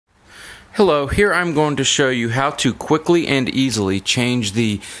Hello, here I'm going to show you how to quickly and easily change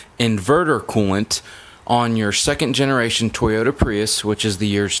the inverter coolant on your second generation Toyota Prius, which is the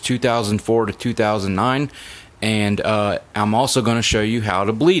years 2004 to 2009, and I'm also going to show you how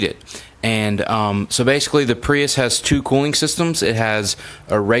to bleed it. And so basically the Prius has two cooling systems. It has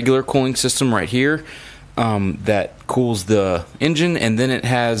a regular cooling system right here that cools the engine, and then it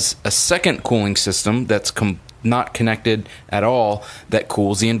has a second cooling system that's not connected at all that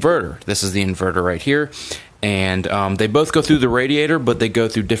cools the inverter. This is the inverter right here, and they both go through the radiator, but they go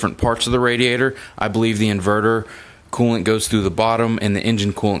through different parts of the radiator. I believe the inverter coolant goes through the bottom and the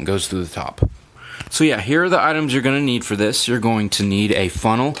engine coolant goes through the top. So yeah, here are the items you're going to need for this. You're going to need a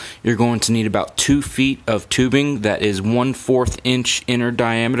funnel. You're going to need about 2 feet of tubing that is 1/4 inch inner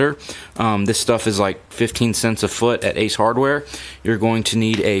diameter. This stuff is like 15 cents a foot at Ace Hardware. You're going to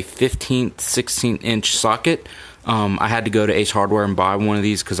need a 15th 16 inch socket. I had to go to Ace Hardware and buy one of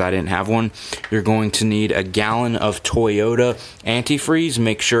these because I didn't have one. You're going to need a gallon of Toyota antifreeze.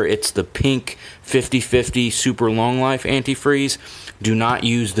 Make sure it's the pink 50/50 super long life antifreeze. Do not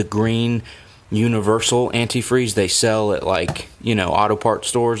use the green universal antifreeze they sell at, like, you know, auto parts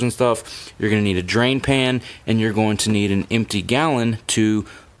stores and stuff. You're going to need a drain pan, and you're going to need an empty gallon to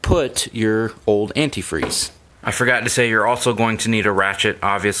put your old antifreeze. I forgot to say you're also going to need a ratchet,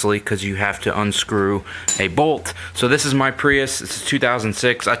 obviously, because you have to unscrew a bolt. So this is my Prius. This is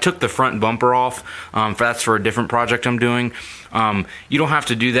 2006. I took the front bumper off. That's for a different project I'm doing. You don't have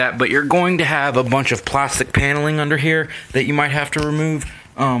to do that, but you're going to have a bunch of plastic paneling under here that you might have to remove.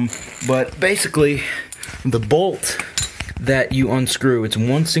 But basically, the bolt that you unscrew, it's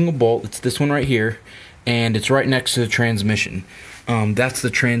one single bolt. It's this one right here, and it's right next to the transmission. That's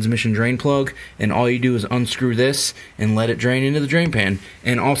the transmission drain plug, and all you do is unscrew this and let it drain into the drain pan.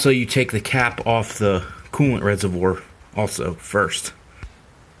 And also you take the cap off the coolant reservoir also first.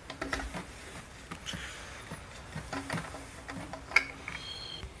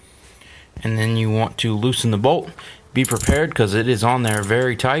 And then you want to loosen the bolt. Be prepared because it is on there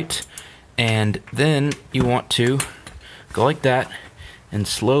very tight. And then you want to go like that and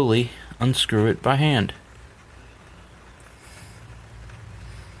slowly unscrew it by hand.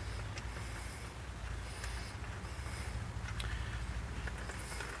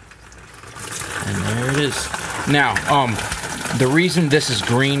 And there it is. Now, the reason this is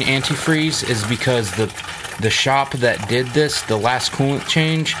green antifreeze is because the shop that did this, the last coolant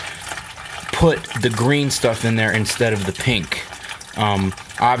change, put the green stuff in there instead of the pink.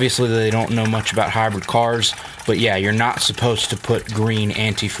 Obviously they don't know much about hybrid cars, but yeah, you're not supposed to put green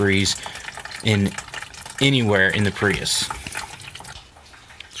antifreeze in anywhere in the Prius.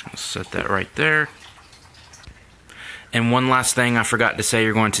 Just gonna set that right there. And one last thing I forgot to say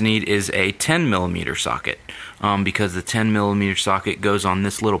you're going to need is a 10mm socket, because the 10mm socket goes on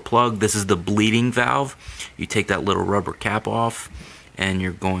this little plug. This is the bleeding valve. You take that little rubber cap off, and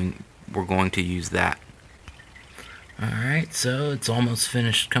we're going to use that. Alright, so it's almost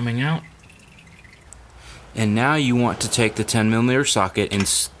finished coming out. And now you want to take the 10mm socket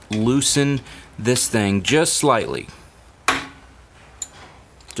and loosen this thing just slightly.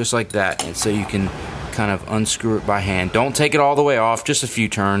 Just like that, and so you can kind of unscrew it by hand. Don't take it all the way off, just a few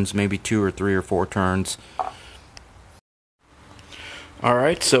turns, maybe 2 or 3 or 4 turns.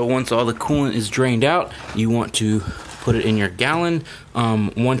 Alright, so once all the coolant is drained out, you want to put it in your gallon.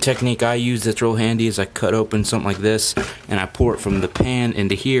 One technique I use that's real handy is I cut open something like this and I pour it from the pan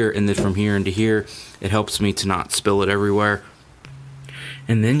into here, and then from here into here. It helps me to not spill it everywhere.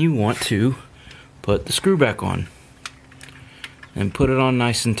 And then you want to put the screw back on. And put it on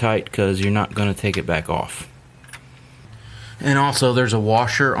nice and tight because you're not going to take it back off. And also there's a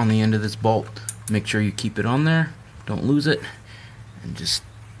washer on the end of this bolt. Make sure you keep it on there. Don't lose it. And just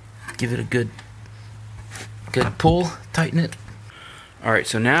give it a good pull, tighten it. Alright,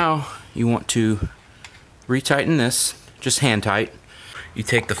 so now you want to retighten this, just hand tight. You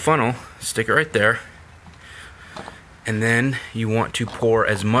take the funnel, stick it right there, and then you want to pour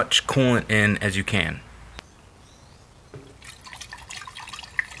as much coolant in as you can.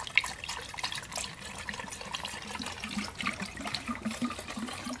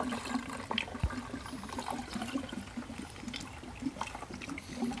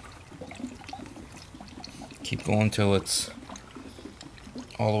 Keep going until it's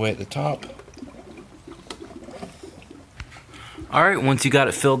all the way at the top. Alright, once you got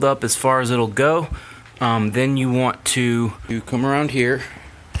it filled up as far as it'll go, then you want to come around here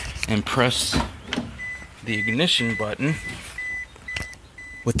and press the ignition button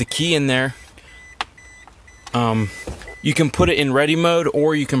with the key in there. You can put it in ready mode,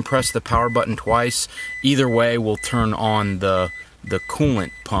 or you can press the power button twice. Either way will turn on the the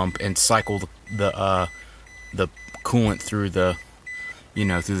coolant pump and cycle the coolant through the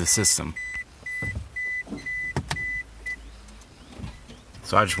through the system.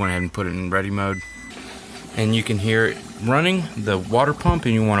 So I just went ahead and put it in ready mode, and you can hear it running, the water pump,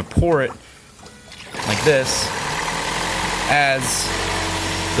 and you want to pour it like this as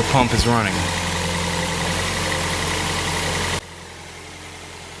the pump is running.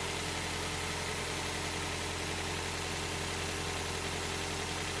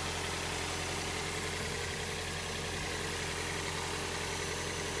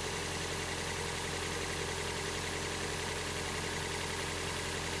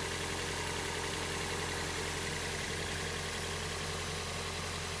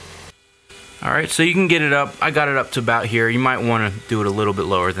 Alright, so you can get it up. I got it up to about here. You might want to do it a little bit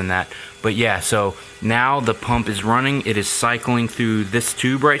lower than that. But yeah, so now the pump is running. It is cycling through this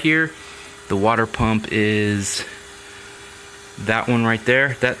tube right here. The water pump is that one right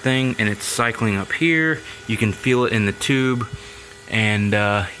there, that thing, and it's cycling up here. You can feel it in the tube. And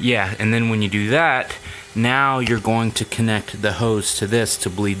yeah, and then when you do that, now you're going to connect the hose to this to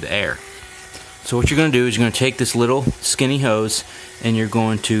bleed the air. So what you're going to do is you're going to take this little skinny hose and you're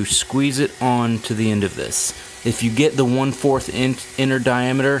going to squeeze it on to the end of this. If you get the 1/4 inch inner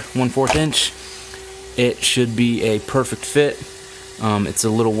diameter, 1/4 inch, it should be a perfect fit. It's a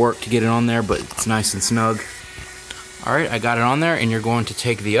little work to get it on there, but it's nice and snug. Alright, I got it on there, and you're going to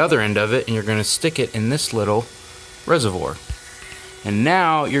take the other end of it and you're going to stick it in this little reservoir. And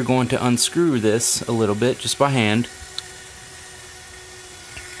now you're going to unscrew this a little bit just by hand.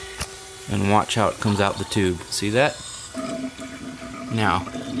 And watch how it comes out the tube. See that? Now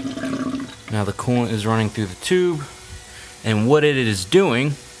the coolant is running through the tube, and what it is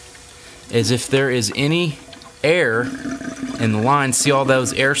doing is if there is any air in the line, see all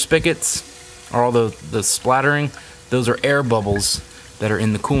those air spigots, or all the splattering? Those are air bubbles that are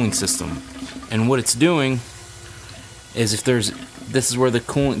in the cooling system. And what it's doing is this is where the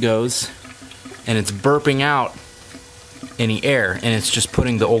coolant goes, and it's burping out any air, and it's just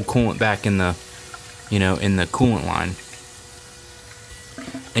putting the old coolant back in the in the coolant line.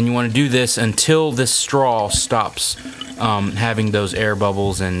 And you want to do this until this straw stops having those air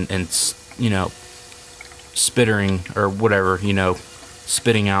bubbles and spittering or whatever,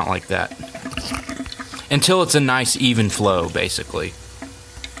 spitting out like that, until it's a nice even flow basically.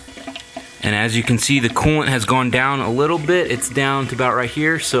 And as you can see, the coolant has gone down a little bit. It's down to about right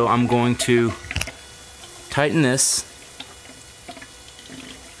here, so I'm going to tighten this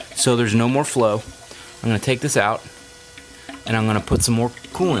so there's no more flow. I'm going to take this out, and I'm going to put some more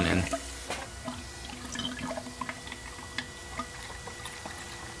coolant in.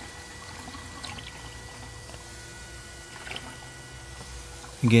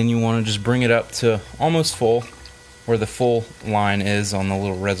 Again, you want to just bring it up to almost full, where the full line is on the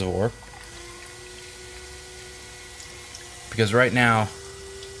little reservoir. Because right now,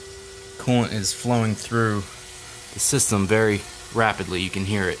 coolant is flowing through the system very rapidly. You can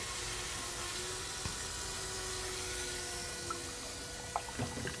hear it.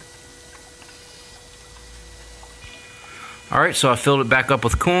 Alright, so I filled it back up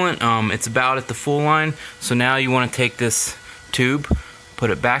with coolant. It's about at the full line. So now you want to take this tube, put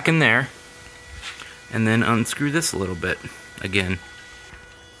it back in there, and then unscrew this a little bit again.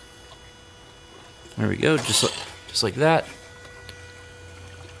 There we go, just like that.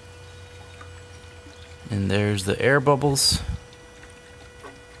 And there's the air bubbles.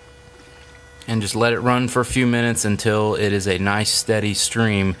 And just let it run for a few minutes until it is a nice steady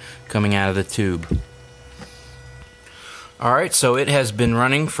stream coming out of the tube. Alright, so it has been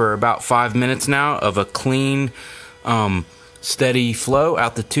running for about 5 minutes now of a clean, steady flow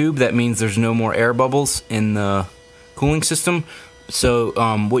out the tube. That means there's no more air bubbles in the cooling system. So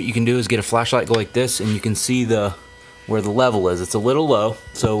what you can do is get a flashlight, go like this, and you can see where the level is. It's a little low,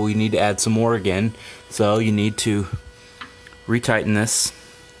 so we need to add some more again. So you need to retighten this,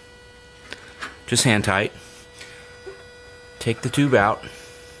 just hand tight. Take the tube out,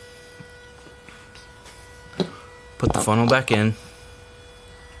 put the funnel back in,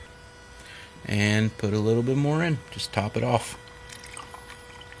 and put a little bit more in. Just top it off.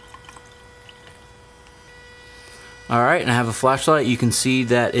 Alright, and I have a flashlight. You can see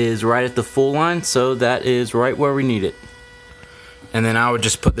that is right at the full line, so that is right where we need it. And then I would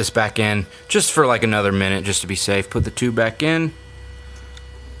just put this back in just for like another minute just to be safe. Put the tube back in,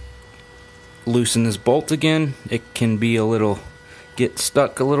 loosen this bolt again. It can be get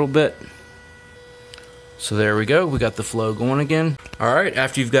stuck a little bit. So there we go, we got the flow going again. Alright,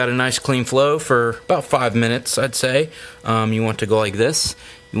 after you've got a nice clean flow for about 5 minutes, I'd say, you want to go like this.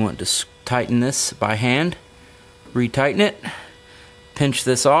 You want to tighten this by hand, retighten it, pinch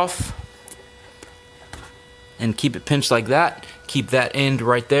this off and keep it pinched like that. Keep that end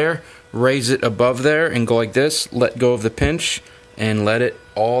right there, raise it above there and go like this. Let go of the pinch and let it,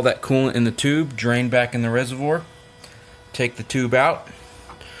 all that coolant in the tube, drain back in the reservoir. Take the tube out,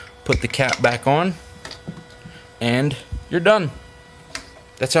 put the cap back on, and you're done.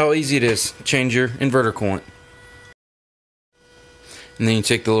 That's how easy it is to change your inverter coolant. And then you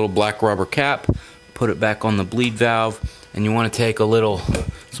take the little black rubber cap, put it back on the bleed valve, and you want to take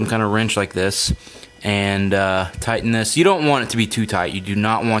some kind of wrench like this and tighten this. You don't want it to be too tight. You do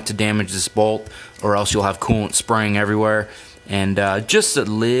not want to damage this bolt, or else you'll have coolant spraying everywhere. And just a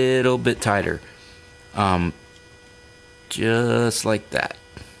little bit tighter, just like that.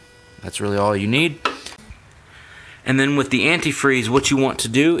 That's really all you need. And then with the antifreeze, what you want to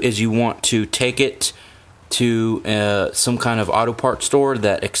do is you want to take it to some kind of auto part store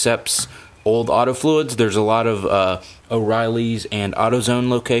that accepts old auto fluids. There's a lot of O'Reilly's and AutoZone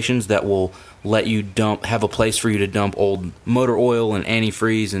locations that will let you have a place for you to dump old motor oil and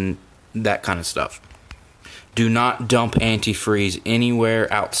antifreeze and that kind of stuff. Do not dump antifreeze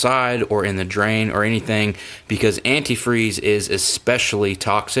anywhere outside or in the drain or anything, because antifreeze is especially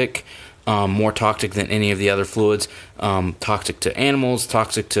toxic, more toxic than any of the other fluids, toxic to animals,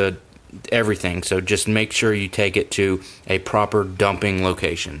 toxic to everything. So just make sure you take it to a proper dumping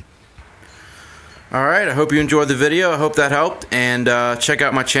location. Alright, I hope you enjoyed the video. I hope that helped. And check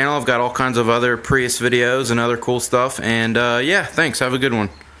out my channel. I've got all kinds of other Prius videos and other cool stuff. And yeah, thanks. Have a good one.